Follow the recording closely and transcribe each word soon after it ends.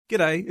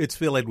G'day, it's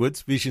Phil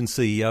Edwards, Vision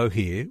CEO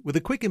here, with a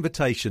quick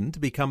invitation to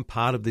become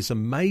part of this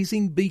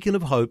amazing beacon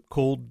of hope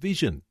called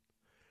Vision.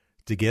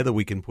 Together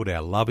we can put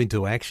our love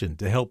into action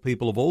to help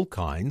people of all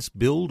kinds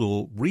build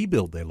or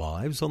rebuild their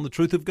lives on the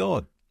truth of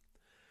God.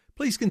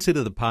 Please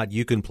consider the part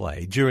you can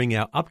play during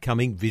our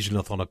upcoming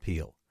Visionathon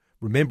appeal,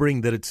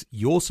 remembering that it's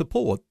your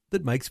support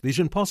that makes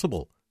Vision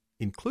possible,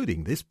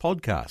 including this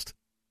podcast.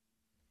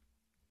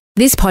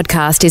 This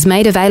podcast is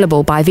made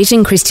available by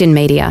Vision Christian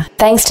Media,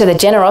 thanks to the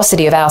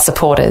generosity of our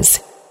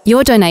supporters.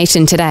 Your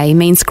donation today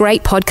means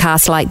great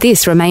podcasts like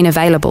this remain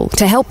available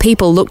to help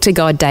people look to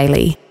God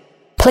daily.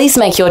 Please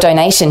make your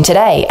donation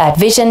today at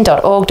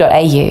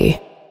vision.org.au.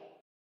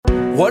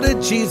 What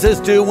did Jesus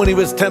do when he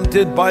was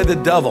tempted by the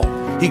devil?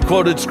 He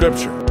quoted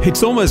scripture.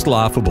 It's almost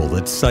laughable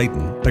that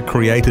Satan, a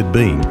created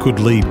being,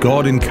 could lead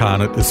God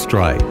incarnate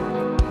astray.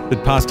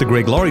 But Pastor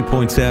Greg Laurie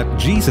points out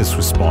Jesus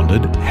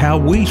responded how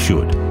we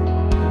should.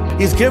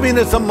 He's giving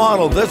us a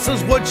model. This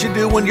is what you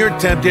do when you're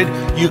tempted.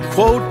 You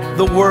quote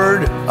the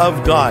Word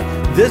of God.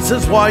 This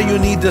is why you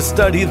need to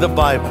study the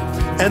Bible.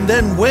 And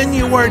then when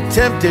you are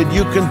tempted,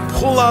 you can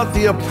pull out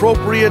the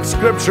appropriate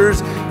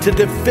scriptures to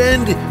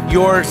defend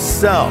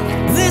yourself.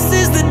 This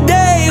is the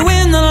day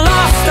when the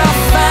lost are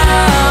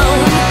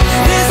found.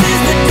 This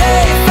is the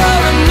day for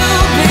a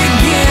new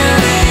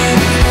beginning.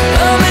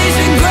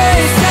 Amazing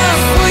grace, how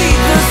sweet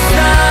the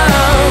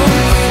sound.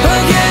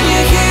 Again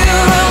you hear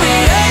all the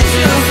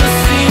angels are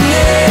singing.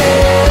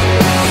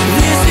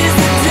 This is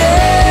the day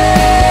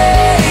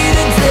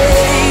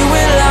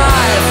when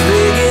life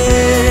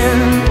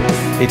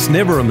begins. It's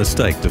never a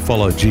mistake to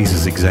follow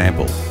Jesus'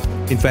 example.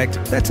 In fact,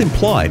 that's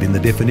implied in the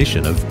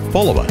definition of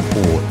follower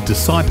or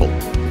disciple.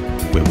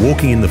 We're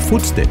walking in the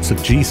footsteps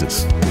of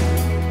Jesus.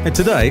 And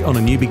today, on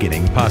A New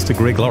Beginning, Pastor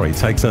Greg Laurie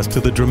takes us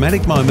to the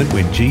dramatic moment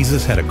when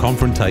Jesus had a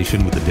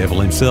confrontation with the devil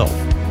himself.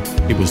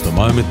 It was the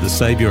moment the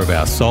Saviour of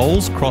our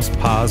souls crossed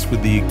paths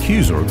with the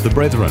accuser of the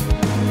brethren.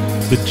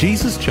 But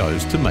Jesus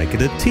chose to make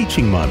it a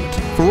teaching moment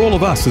for all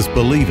of us as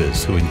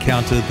believers who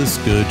encounter the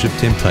scourge of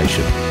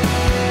temptation.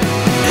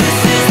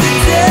 This is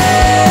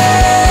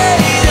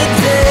the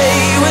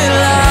day when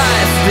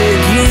life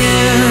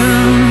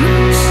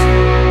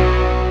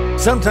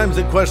begins. Sometimes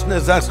the question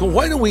is asked, well,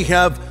 why do we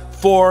have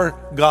 4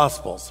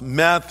 Gospels?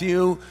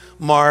 Matthew,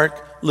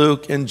 Mark,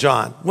 Luke, and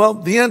John. Well,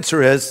 the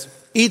answer is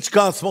each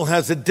Gospel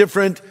has a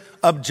different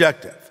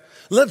objective.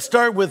 Let's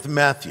start with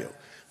Matthew.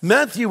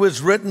 Matthew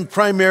is written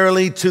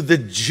primarily to the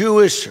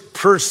Jewish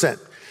person.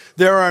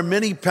 There are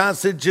many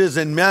passages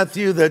in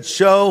Matthew that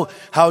show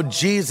how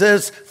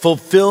Jesus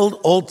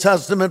fulfilled Old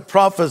Testament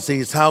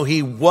prophecies, how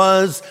he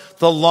was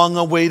the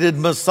long-awaited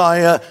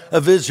Messiah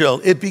of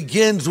Israel. It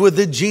begins with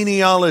the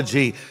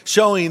genealogy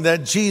showing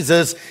that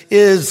Jesus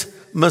is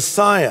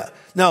Messiah.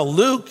 Now,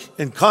 Luke,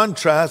 in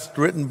contrast,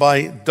 written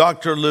by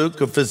Dr.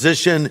 Luke, a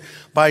physician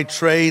by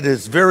trade,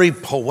 is very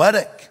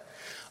poetic.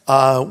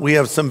 We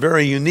have some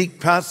very unique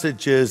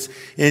passages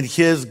in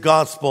his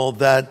gospel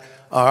that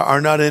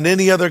are not in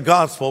any other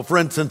gospel. For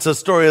instance, the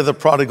story of the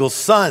prodigal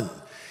son.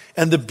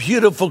 And the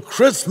beautiful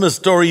Christmas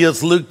story,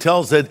 as Luke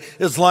tells it,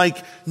 is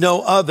like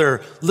no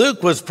other.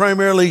 Luke was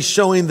primarily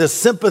showing the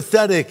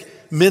sympathetic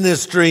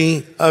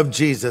ministry of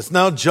Jesus.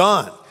 Now,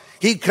 John,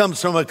 he comes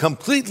from a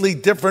completely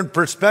different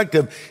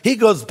perspective. He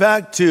goes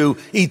back to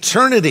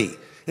eternity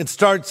and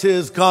starts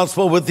his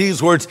gospel with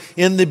these words,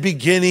 "In the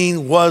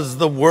beginning was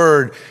the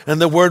Word,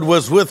 and the Word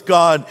was with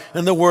God,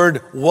 and the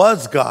Word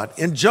was God."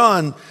 And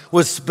John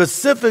was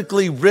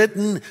specifically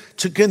written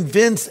to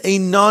convince a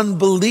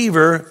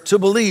non-believer to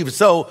believe.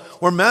 So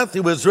where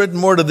Matthew was written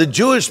more to the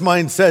Jewish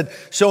mindset,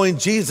 showing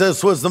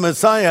Jesus was the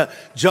Messiah,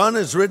 John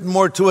is written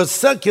more to a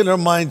secular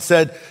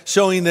mindset,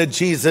 showing that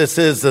Jesus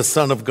is the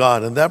Son of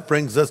God. And that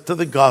brings us to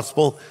the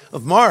Gospel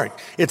of Mark.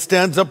 It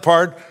stands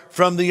apart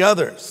from the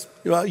others.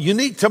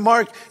 Unique to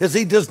Mark is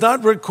he does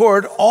not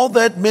record all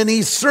that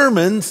many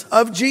sermons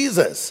of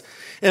Jesus.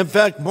 In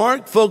fact,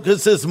 Mark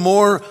focuses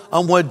more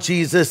on what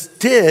Jesus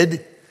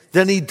did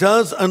than he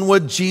does on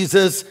what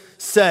Jesus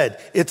said.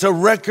 It's a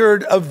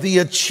record of the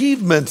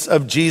achievements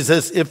of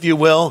Jesus, if you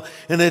will,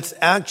 and it's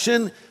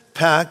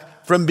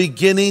action-packed from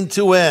beginning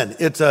to end.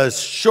 It's a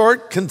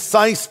short,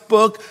 concise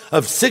book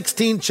of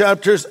 16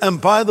 chapters,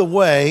 and by the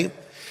way,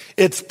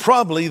 it's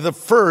probably the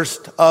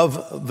first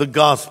of the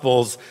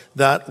Gospels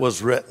that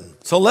was written.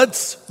 So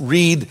let's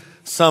read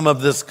some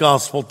of this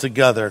Gospel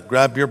together.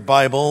 Grab your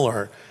Bible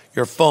or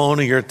your phone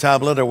or your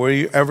tablet or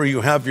wherever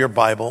you have your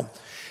Bible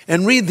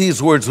and read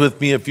these words with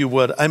me if you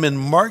would. I'm in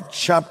Mark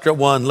chapter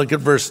 1. Look at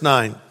verse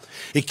 9.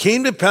 It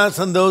came to pass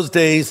on those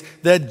days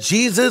that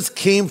Jesus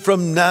came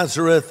from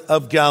Nazareth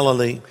of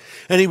Galilee,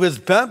 and he was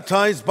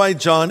baptized by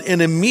John,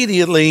 and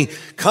immediately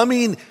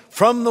coming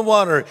from the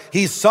water,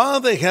 he saw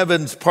the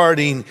heavens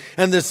parting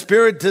and the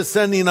Spirit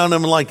descending on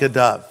him like a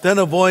dove. Then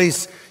a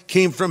voice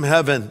came from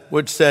heaven,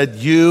 which said,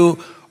 "You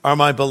are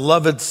my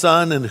beloved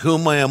Son, in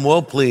whom I am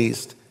well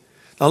pleased."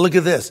 Now look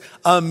at this.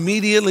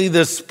 Immediately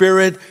the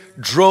Spirit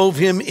drove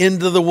him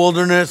into the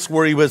wilderness,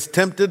 where he was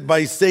tempted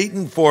by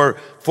Satan for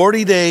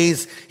 40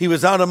 days. He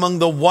was out among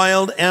the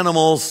wild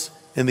animals,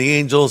 and the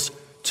angels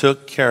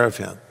took care of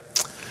him.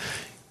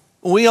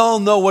 We all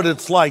know what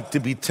it's like to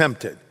be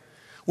tempted.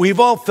 We've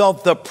all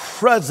felt the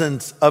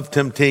presence of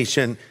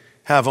temptation,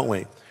 haven't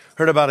we?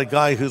 Heard about a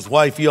guy whose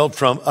wife yelled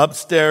from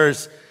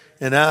upstairs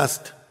and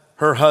asked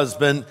her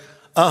husband,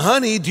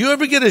 honey, do you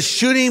ever get a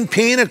shooting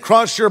pain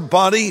across your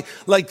body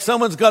like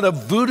someone's got a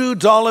voodoo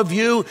doll of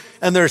you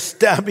and they're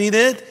stabbing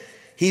it?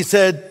 He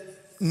said,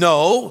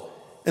 no.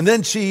 And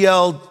then she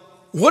yelled,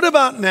 what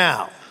about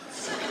now?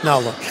 Now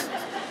look,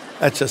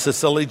 that's just a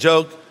silly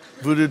joke.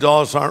 Voodoo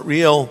dolls aren't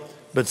real,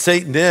 but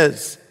Satan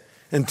is.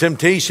 And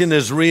temptation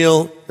is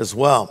real as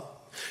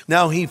well.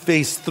 Now he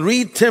faced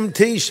 3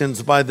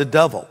 temptations by the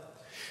devil.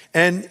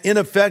 And in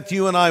effect,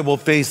 you and I will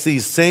face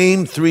these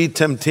same 3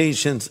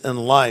 temptations in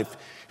life.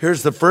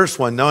 Here's the first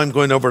one. Now I'm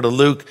going over to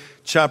Luke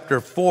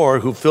chapter 4,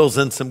 who fills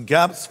in some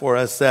gaps for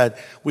us that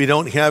we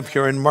don't have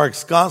here in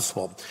Mark's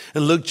gospel.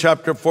 In Luke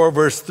chapter 4,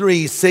 verse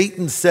 3,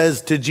 Satan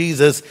says to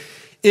Jesus,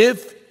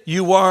 if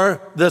you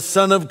are the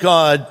Son of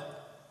God,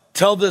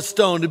 tell this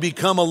stone to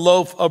become a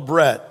loaf of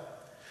bread.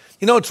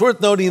 You know, it's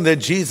worth noting that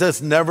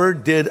Jesus never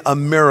did a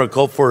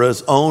miracle for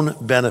his own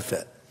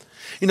benefit.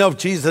 You know, if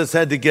Jesus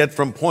had to get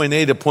from point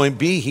A to point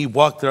B, he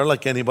walked there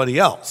like anybody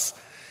else.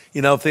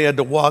 You know, if they had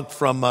to walk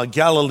from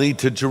Galilee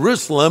to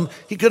Jerusalem,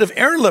 he could have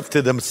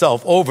airlifted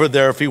himself over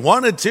there if he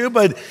wanted to,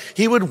 but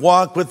he would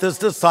walk with his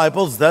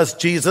disciples. Thus,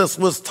 Jesus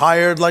was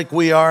tired like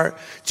we are.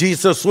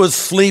 Jesus was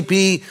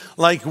sleepy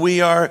like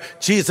we are.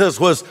 Jesus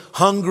was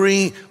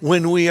hungry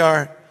when we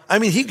are. I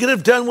mean, he could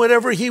have done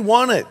whatever he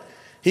wanted.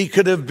 He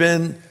could have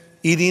been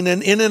eating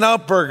an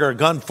In-N-Out burger,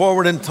 gone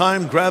forward in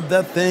time, grabbed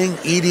that thing,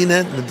 eating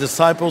it. And the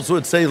disciples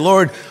would say,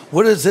 Lord,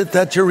 what is it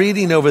that you're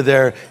eating over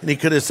there? And he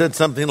could have said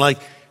something like,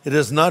 it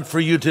is not for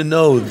you to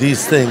know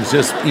these things.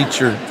 Just eat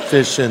your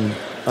fish and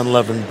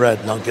unleavened bread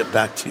and I'll get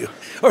back to you.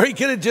 Or he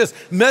could have just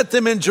met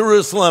them in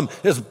Jerusalem,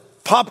 just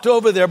popped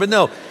over there. But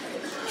no,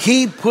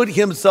 he put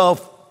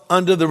himself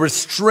under the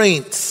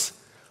restraints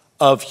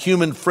of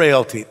human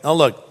frailty. Now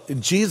look,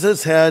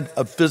 Jesus had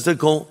a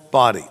physical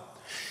body.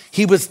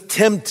 He was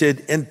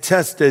tempted and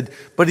tested,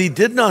 but he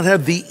did not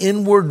have the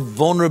inward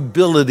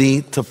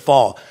vulnerability to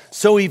fall.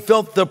 So he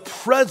felt the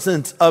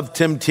presence of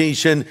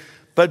temptation,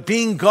 but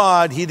being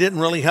God, he didn't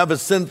really have a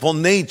sinful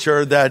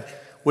nature that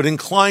would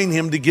incline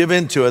him to give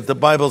into it. The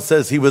Bible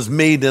says he was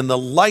made in the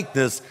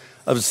likeness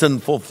of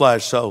sinful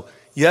flesh. So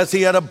yes,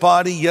 he had a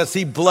body. Yes,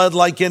 he bled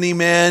like any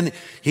man.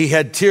 He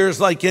had tears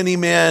like any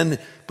man,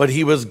 but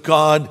he was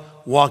God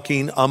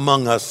walking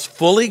among us,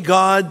 fully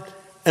God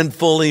and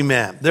fully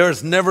man. There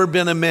has never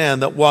been a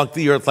man that walked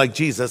the earth like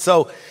Jesus.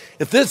 So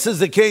if this is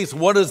the case,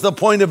 what is the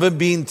point of him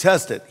being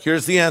tested?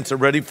 Here's the answer.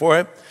 Ready for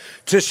it?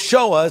 To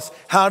show us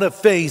how to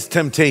face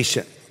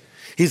temptation.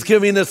 He's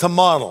giving us a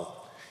model.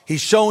 He's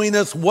showing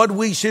us what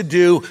we should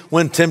do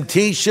when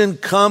temptation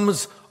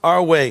comes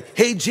our way.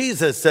 Hey,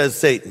 Jesus, says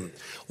Satan,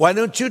 why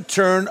don't you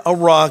turn a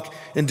rock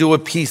into a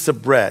piece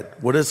of bread?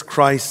 What does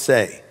Christ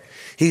say?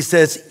 He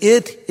says,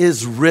 it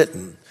is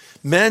written,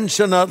 man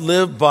shall not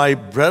live by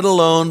bread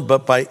alone,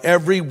 but by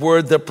every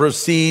word that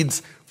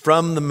proceeds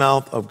from the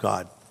mouth of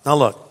God. Now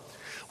look,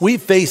 we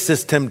face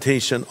this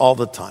temptation all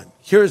the time.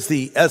 Here's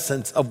the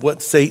essence of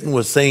what Satan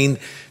was saying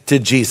to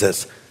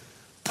Jesus.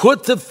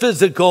 Put the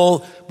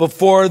physical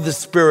before the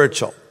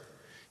spiritual.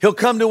 He'll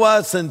come to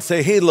us and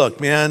say, hey, look,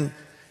 man,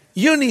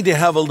 you need to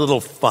have a little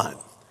fun.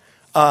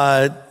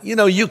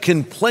 You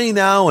can play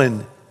now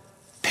and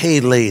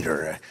pay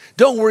later.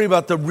 Don't worry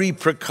about the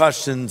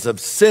repercussions of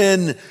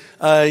sin.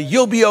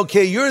 You'll be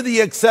okay. You're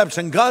the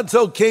exception. God's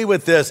okay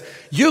with this.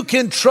 You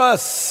can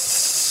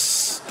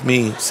trust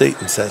me,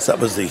 Satan says. That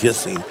was the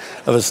hissing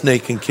of a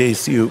snake in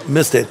case you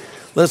missed it.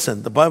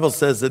 Listen, the Bible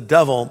says the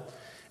devil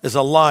is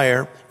a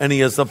liar and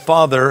he is the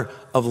father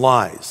of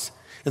lies.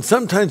 And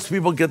sometimes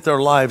people get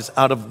their lives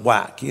out of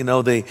whack. You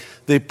know, they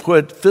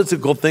put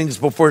physical things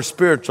before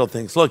spiritual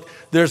things. Look,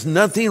 there's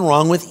nothing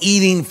wrong with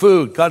eating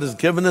food. God has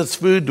given us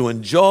food to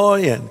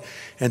enjoy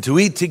and to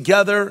eat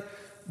together.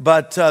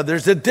 But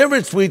there's a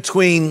difference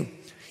between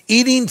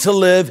eating to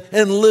live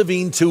and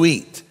living to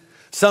eat.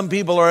 Some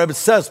people are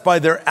obsessed by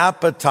their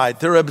appetite.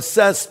 They're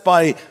obsessed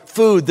by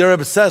food. They're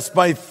obsessed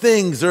by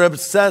things. They're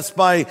obsessed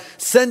by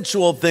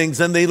sensual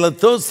things, and they let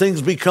those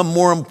things become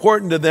more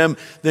important to them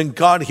than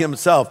God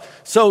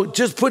himself. So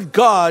just put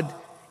God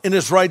in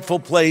his rightful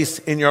place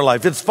in your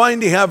life. It's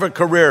fine to have a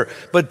career,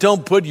 but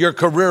don't put your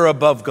career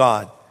above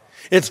God.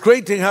 It's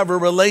great to have a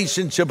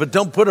relationship, but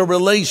don't put a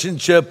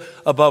relationship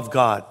above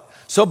God.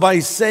 So by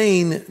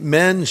saying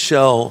men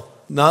shall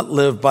not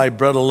live by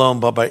bread alone,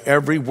 but by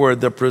every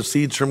word that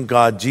proceeds from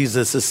God,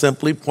 Jesus is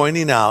simply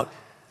pointing out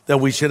that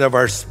we should have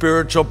our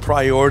spiritual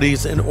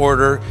priorities in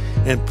order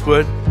and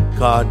put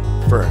God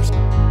first.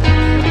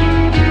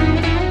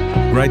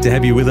 Great to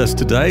have you with us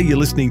today. You're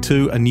listening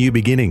to A New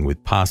Beginning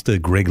with Pastor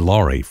Greg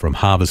Laurie from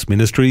Harvest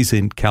Ministries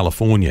in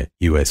California,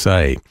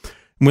 USA.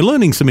 And we're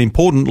learning some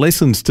important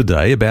lessons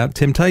today about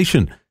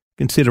temptation,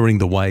 considering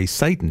the way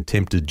Satan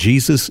tempted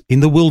Jesus in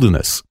the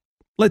wilderness.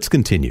 Let's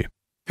continue.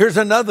 Here's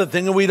another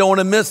thing, and we don't want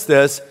to miss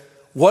this.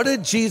 What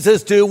did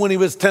Jesus do when he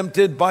was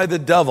tempted by the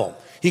devil?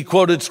 He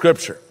quoted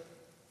scripture.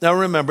 Now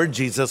remember,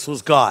 Jesus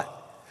was God.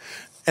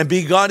 And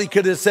be God, he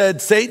could have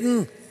said,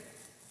 Satan,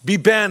 be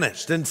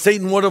banished. And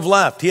Satan would have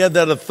left. He had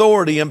that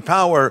authority and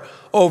power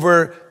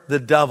over the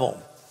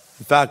devil.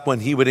 In fact, when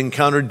he would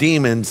encounter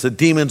demons, the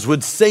demons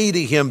would say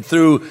to him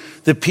through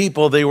the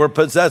people they were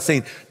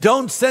possessing,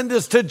 don't send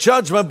us to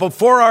judgment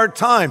before our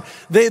time.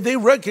 They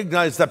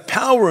recognized the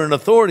power and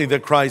authority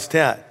that Christ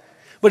had.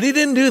 But he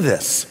didn't do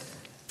this.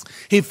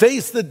 He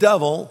faced the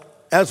devil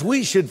as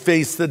we should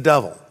face the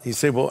devil. You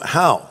say, well,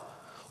 how?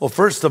 Well,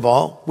 first of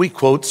all, we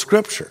quote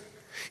scripture.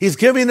 He's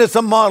giving us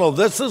a model.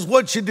 This is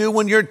what you do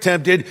when you're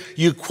tempted.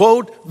 You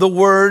quote the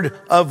word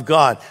of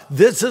God.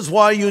 This is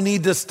why you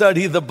need to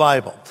study the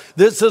Bible.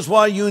 This is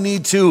why you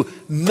need to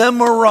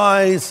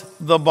memorize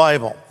the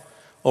Bible.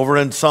 Over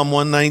in Psalm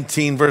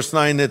 119, verse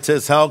 9, it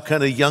says, how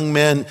can a young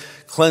man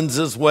cleanse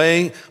his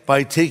way?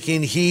 By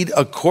taking heed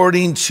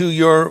according to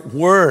your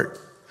word.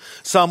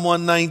 Psalm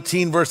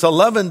 119, verse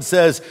 11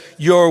 says,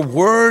 your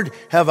word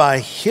have I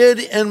hid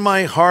in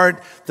my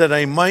heart that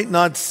I might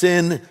not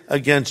sin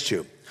against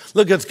you.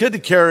 Look, it's good to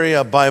carry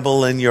a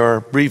Bible in your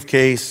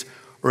briefcase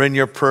or in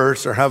your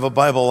purse or have a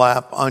Bible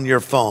app on your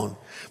phone.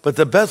 But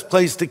the best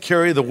place to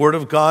carry the Word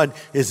of God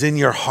is in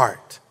your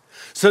heart.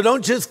 So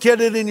don't just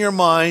get it in your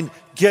mind,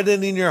 get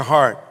it in your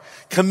heart.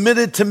 Commit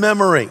it to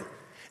memory.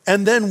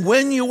 And then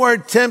when you are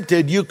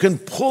tempted, you can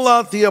pull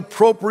out the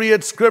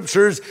appropriate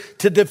scriptures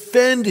to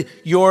defend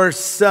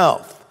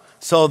yourself.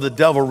 So the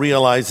devil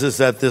realizes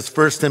that this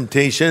first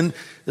temptation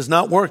is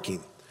not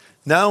working.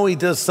 Now he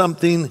does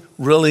something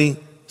really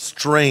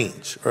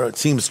strange, or it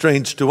seems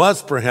strange to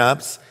us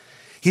perhaps.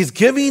 He's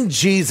giving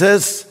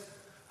Jesus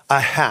a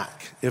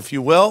hack, if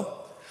you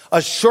will,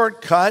 a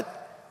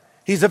shortcut.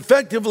 He's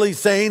effectively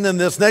saying in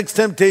this next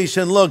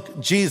temptation, look,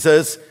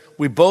 Jesus,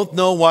 we both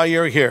know why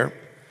you're here.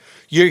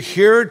 You're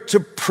here to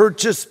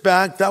purchase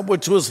back that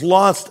which was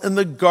lost in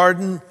the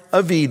Garden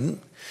of Eden.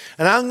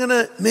 And I'm going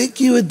to make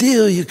you a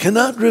deal you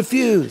cannot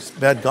refuse.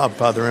 Bad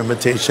Godfather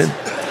imitation.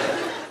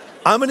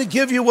 I'm going to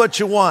give you what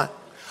you want.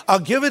 I'll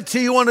give it to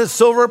you on a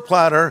silver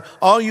platter.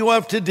 All you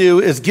have to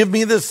do is give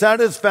me the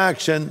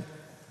satisfaction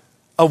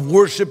of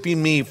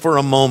worshiping me for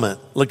a moment.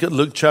 Look at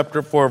Luke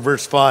chapter 4,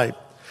 verse 5.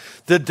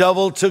 The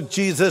devil took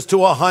Jesus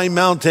to a high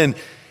mountain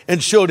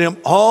and showed him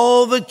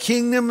all the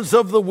kingdoms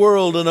of the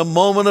world in a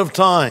moment of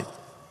time.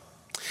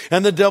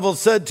 And the devil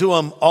said to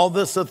him, all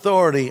this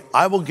authority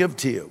I will give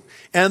to you,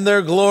 and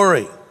their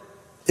glory.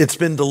 It's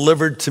been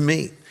delivered to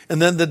me.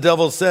 And then the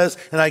devil says,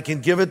 and I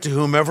can give it to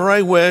whomever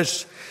I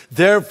wish.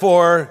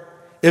 Therefore,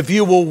 if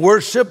you will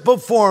worship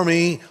before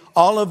me,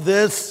 all of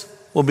this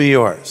will be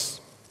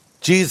yours.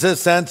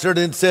 Jesus answered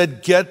and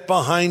said, get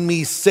behind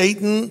me,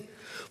 Satan,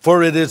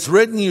 for it is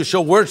written, you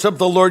shall worship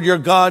the Lord your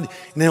God,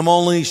 and him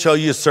only shall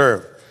you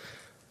serve.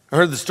 I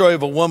heard the story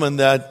of a woman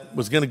that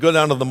was going to go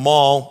down to the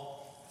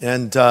mall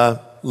and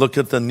look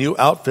at the new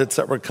outfits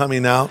that were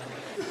coming out.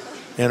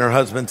 And her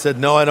husband said,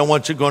 no, I don't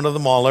want you going to the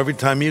mall. Every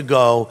time you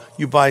go,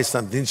 you buy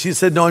something. She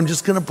said, no, I'm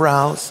just going to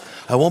browse.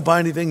 I won't buy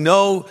anything.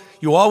 No,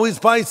 you always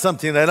buy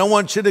something. I don't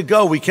want you to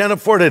go. We can't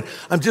afford it.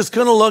 I'm just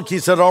going to look. He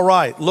said, all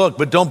right, look,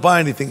 but don't buy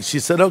anything. She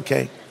said,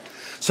 okay.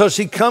 So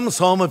she comes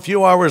home a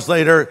few hours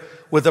later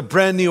with a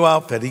brand new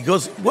outfit. He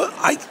goes, what?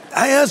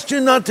 I asked you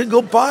not to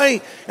go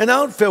buy an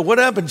outfit. What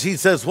happened? She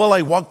says, well,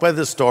 I walked by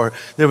the store.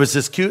 There was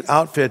this cute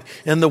outfit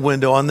in the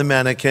window on the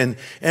mannequin.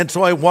 And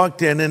so I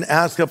walked in and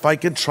asked if I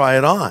could try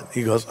it on.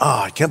 He goes,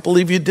 oh, I can't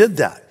believe you did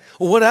that.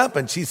 Well, what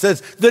happened? She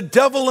says, the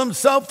devil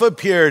himself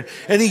appeared.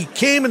 And he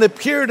came and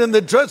appeared in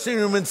the dressing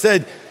room and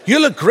said, you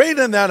look great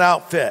in that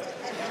outfit.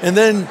 And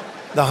then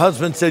the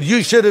husband said,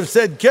 you should have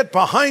said, get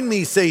behind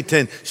me,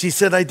 Satan. She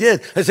said, I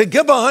did. I said,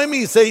 get behind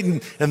me,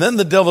 Satan. And then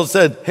the devil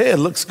said, hey, it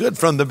looks good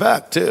from the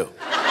back too.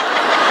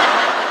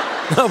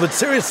 No, but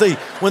seriously,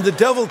 when the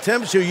devil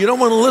tempts you, you don't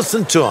want to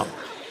listen to him.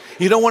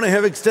 You don't want to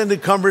have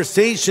extended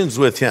conversations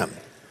with him.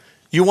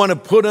 You want to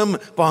put him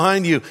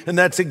behind you. And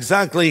that's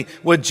exactly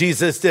what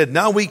Jesus did.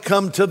 Now we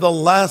come to the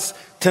last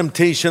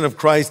temptation of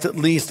Christ, at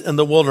least in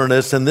the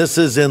wilderness. And this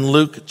is in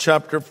Luke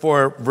chapter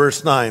 4,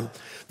 verse 9.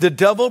 The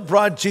devil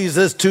brought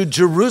Jesus to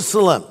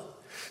Jerusalem,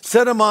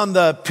 set him on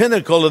the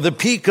pinnacle or the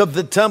peak of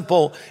the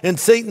temple. And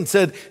Satan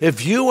said,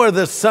 if you are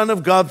the Son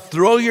of God,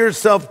 throw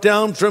yourself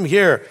down from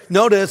here.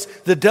 Notice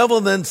the devil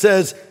then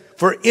says,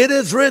 for it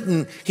is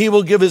written, he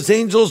will give his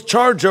angels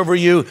charge over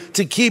you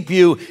to keep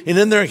you, and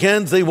in their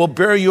hands they will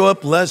bear you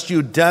up lest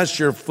you dash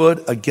your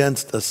foot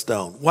against a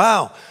stone.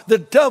 Wow, the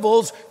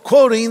devil's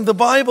quoting the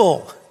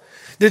Bible.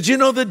 Did you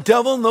know the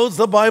devil knows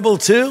the Bible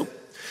too?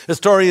 A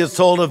story is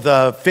told of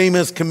the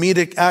famous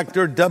comedic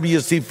actor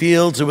W.C.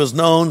 Fields, who was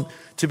known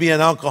to be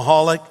an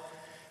alcoholic.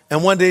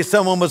 And one day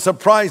someone was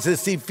surprised to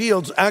see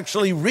Fields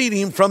actually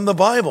reading from the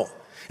Bible.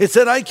 It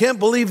said, I can't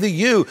believe that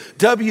you,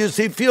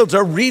 W.C. Fields,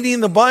 are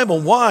reading the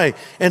Bible. Why?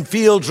 And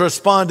Fields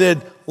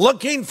responded,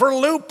 looking for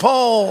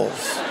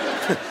loopholes.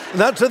 And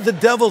that's what the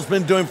devil's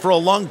been doing for a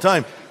long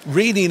time.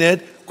 Reading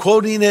it,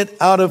 quoting it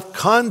out of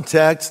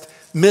context,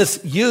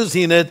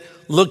 misusing it,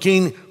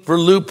 looking for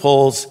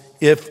loopholes,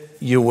 if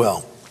you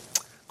will.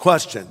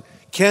 Question,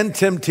 Can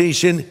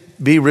temptation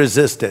be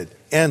resisted?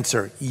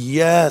 Answer,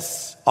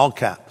 yes. All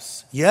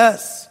caps.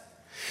 Yes.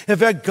 In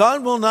fact,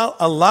 God will not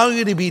allow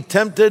you to be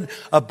tempted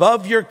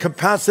above your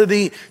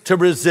capacity to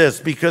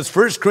resist, because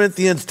 1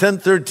 Corinthians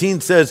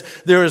 10:13 says,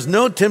 there is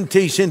no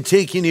temptation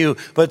taking you,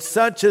 but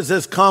such as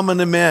is common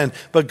to man.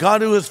 But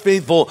God, who is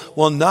faithful,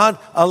 will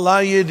not allow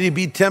you to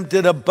be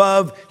tempted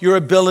above your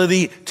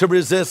ability to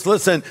resist.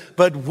 Listen,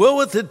 but will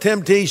with the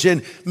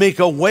temptation make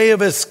a way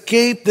of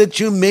escape that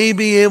you may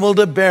be able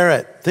to bear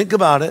it. Think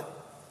about it.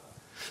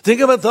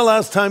 Think about the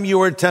last time you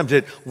were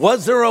tempted.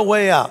 Was there a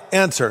way out?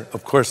 Answer,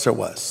 of course there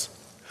was.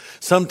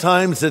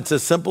 Sometimes it's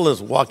as simple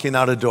as walking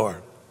out a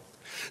door.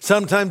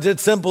 Sometimes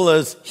it's simple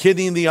as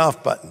hitting the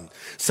off button.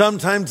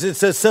 Sometimes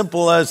it's as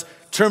simple as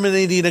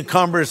terminating a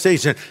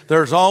conversation.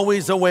 There's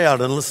always a way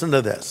out. And listen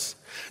to this.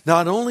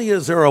 Not only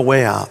is there a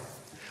way out,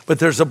 but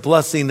there's a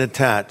blessing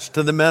attached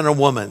to the man or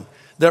woman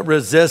that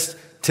resists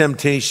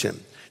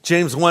temptation.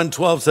 James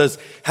 1:12 says,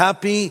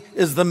 happy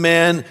is the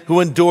man who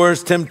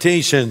endures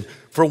temptation,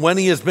 for when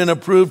he has been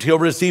approved, he'll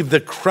receive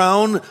the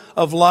crown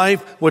of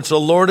life, which the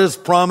Lord has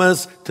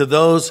promised to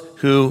those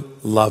who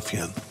love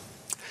him.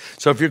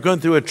 So if you're going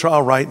through a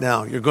trial right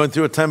now, you're going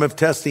through a time of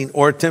testing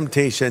or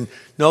temptation,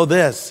 know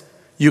this,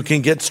 you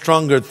can get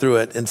stronger through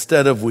it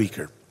instead of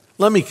weaker.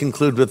 Let me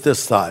conclude with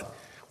this thought.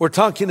 We're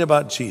talking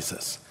about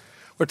Jesus.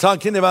 We're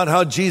talking about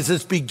how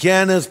Jesus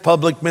began his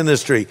public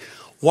ministry.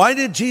 Why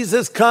did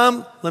Jesus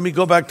come? Let me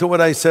go back to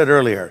what I said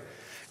earlier.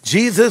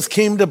 Jesus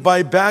came to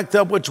buy back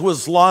that which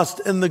was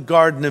lost in the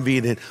Garden of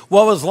Eden.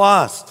 What was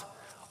lost?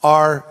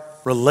 Our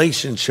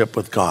relationship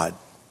with God.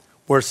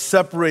 We're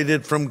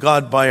separated from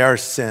God by our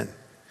sin.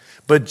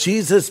 But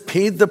Jesus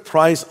paid the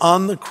price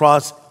on the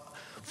cross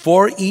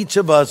for each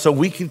of us so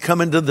we could come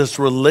into this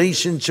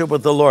relationship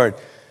with the Lord.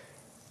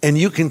 And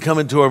you can come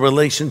into a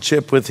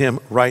relationship with him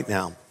right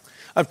now.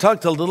 I've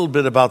talked a little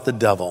bit about the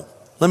devil.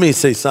 Let me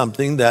say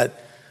something that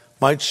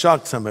might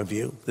shock some of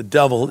you. The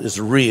devil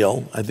is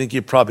real. I think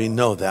you probably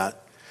know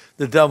that.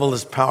 The devil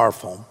is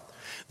powerful.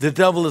 The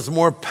devil is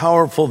more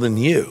powerful than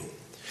you.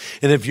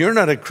 And if you're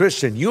not a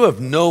Christian, you have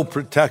no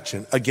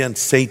protection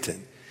against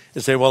Satan.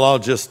 You say, well, I'll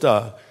just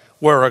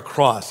wear a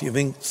cross. You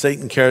think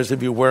Satan cares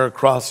if you wear a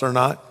cross or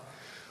not?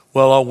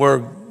 Well, I'll wear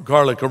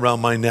garlic around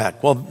my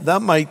neck. Well,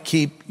 that might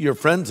keep your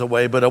friends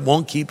away, but it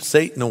won't keep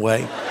Satan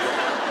away.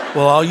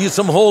 Well, I'll use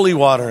some holy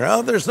water.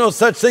 Oh, there's no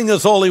such thing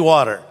as holy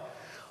water.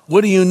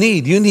 What do you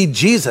need? You need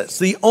Jesus.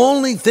 The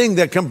only thing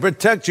that can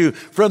protect you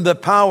from the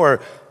power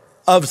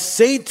of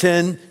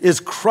Satan is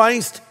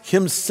Christ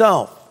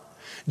himself.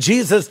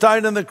 Jesus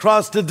died on the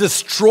cross to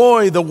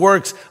destroy the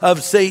works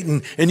of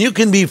Satan, and you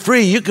can be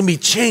free. You can be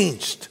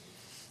changed.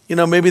 You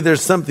know, maybe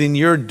there's something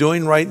you're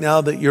doing right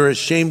now that you're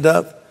ashamed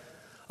of,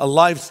 a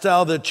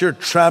lifestyle that you're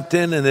trapped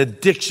in, an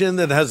addiction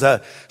that has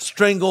a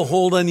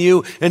stranglehold on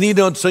you, and you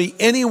don't see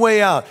any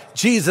way out.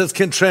 Jesus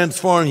can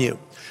transform you.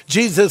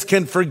 Jesus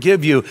can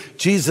forgive you.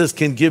 Jesus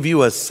can give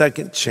you a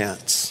second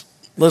chance.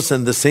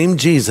 Listen, the same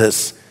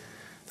Jesus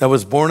that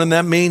was born in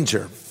that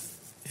manger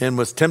and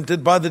was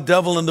tempted by the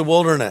devil in the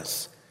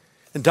wilderness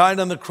and died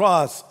on the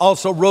cross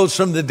also rose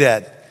from the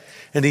dead.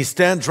 And he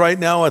stands right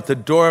now at the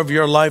door of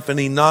your life and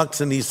he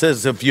knocks and he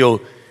says, if you'll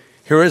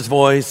hear his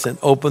voice and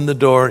open the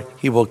door,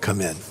 he will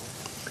come in.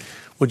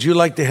 Would you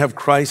like to have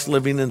Christ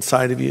living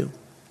inside of you?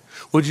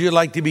 Would you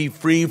like to be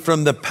free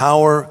from the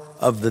power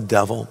of the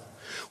devil?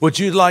 Would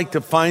you like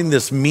to find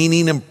this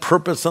meaning and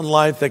purpose in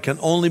life that can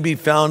only be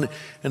found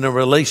in a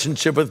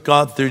relationship with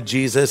God through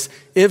Jesus?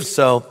 If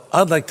so,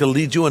 I'd like to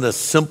lead you in a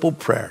simple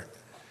prayer.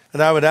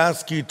 And I would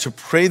ask you to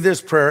pray this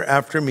prayer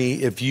after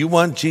me if you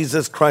want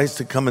Jesus Christ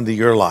to come into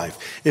your life.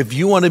 If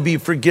you want to be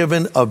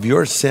forgiven of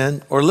your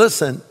sin, or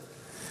listen,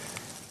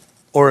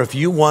 or if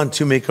you want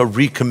to make a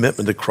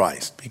recommitment to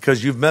Christ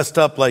because you've messed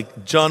up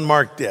like John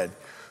Mark did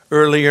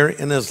earlier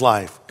in his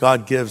life.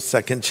 God gives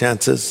second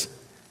chances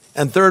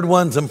and third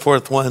ones and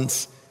fourth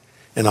ones,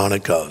 and on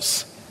it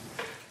goes.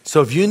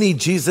 So if you need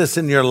Jesus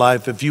in your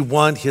life, if you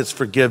want his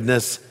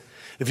forgiveness,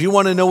 if you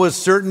want to know with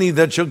certainty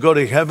that you'll go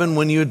to heaven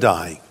when you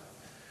die,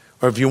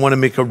 or if you want to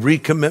make a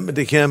recommitment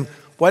to him,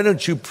 why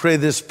don't you pray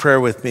this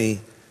prayer with me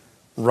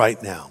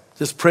right now?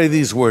 Just pray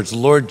these words.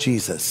 Lord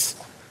Jesus,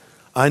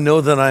 I know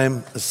that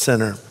I'm a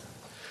sinner,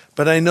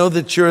 but I know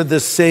that you're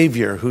the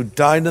Savior who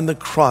died on the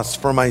cross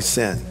for my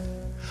sin.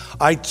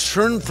 I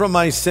turn from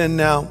my sin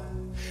now,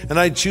 and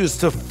I choose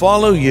to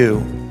follow you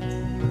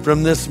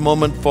from this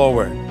moment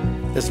forward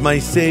as my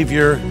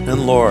Savior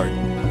and Lord,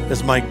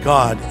 as my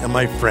God and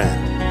my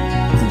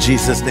friend. In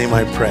Jesus' name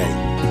I pray.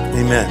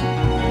 Amen.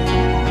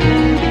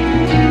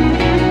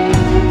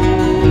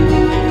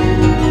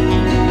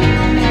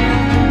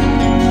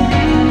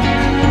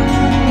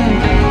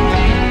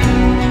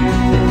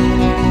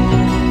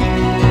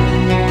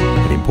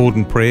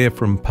 Important prayer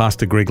from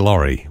Pastor Greg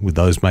Laurie with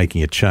those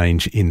making a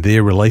change in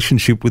their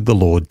relationship with the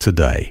Lord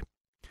today.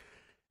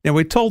 Now,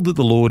 we're told that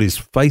the Lord is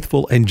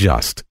faithful and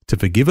just to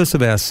forgive us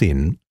of our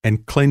sin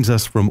and cleanse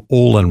us from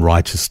all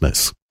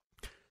unrighteousness.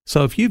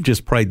 So if you've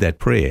just prayed that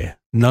prayer,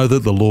 know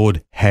that the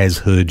Lord has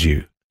heard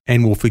you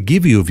and will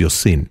forgive you of your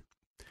sin.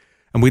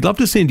 And we'd love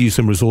to send you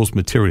some resource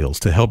materials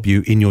to help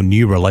you in your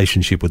new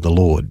relationship with the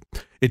Lord.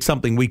 It's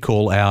something we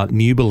call our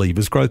New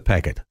Believers Growth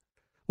Packet.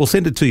 We'll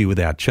send it to you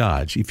without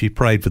charge if you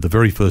prayed for the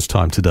very first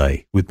time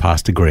today with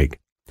Pastor Greg.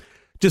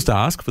 Just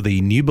ask for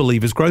the New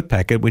Believers Growth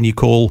Packet when you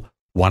call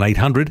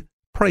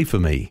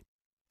 1-800-PRAY-FOR-ME.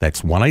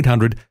 That's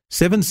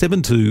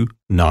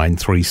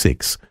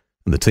 1-800-772-936.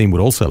 And the team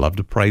would also love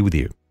to pray with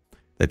you.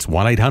 That's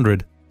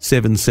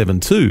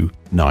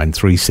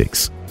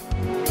 1-800-772-936.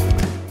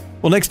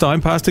 Well, next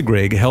time, Pastor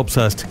Greg helps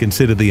us to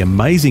consider the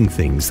amazing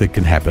things that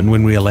can happen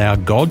when we allow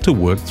God to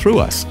work through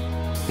us.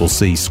 We'll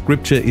see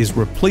Scripture is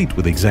replete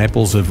with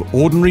examples of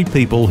ordinary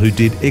people who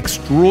did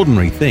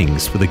extraordinary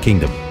things for the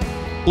kingdom.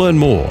 Learn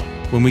more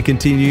when we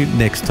continue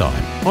next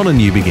time on A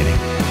New Beginning.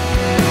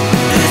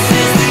 This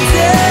is the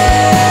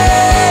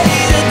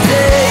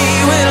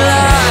day when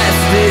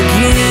life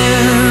begins.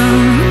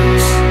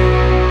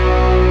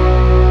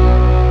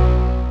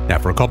 Now,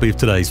 for a copy of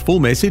today's full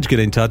message, get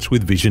in touch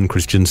with Vision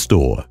Christian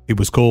Store. It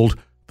was called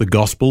The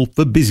Gospel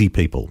for Busy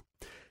People.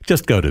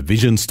 Just go to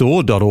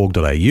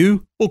visionstore.org.au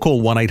or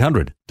call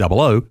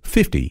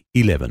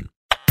 1-800-00-50-11.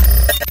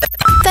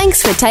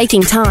 Thanks for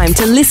taking time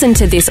to listen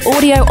to this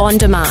audio on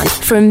demand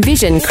from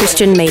Vision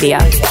Christian Media.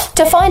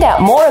 To find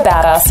out more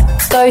about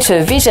us, go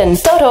to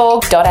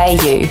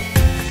vision.org.au.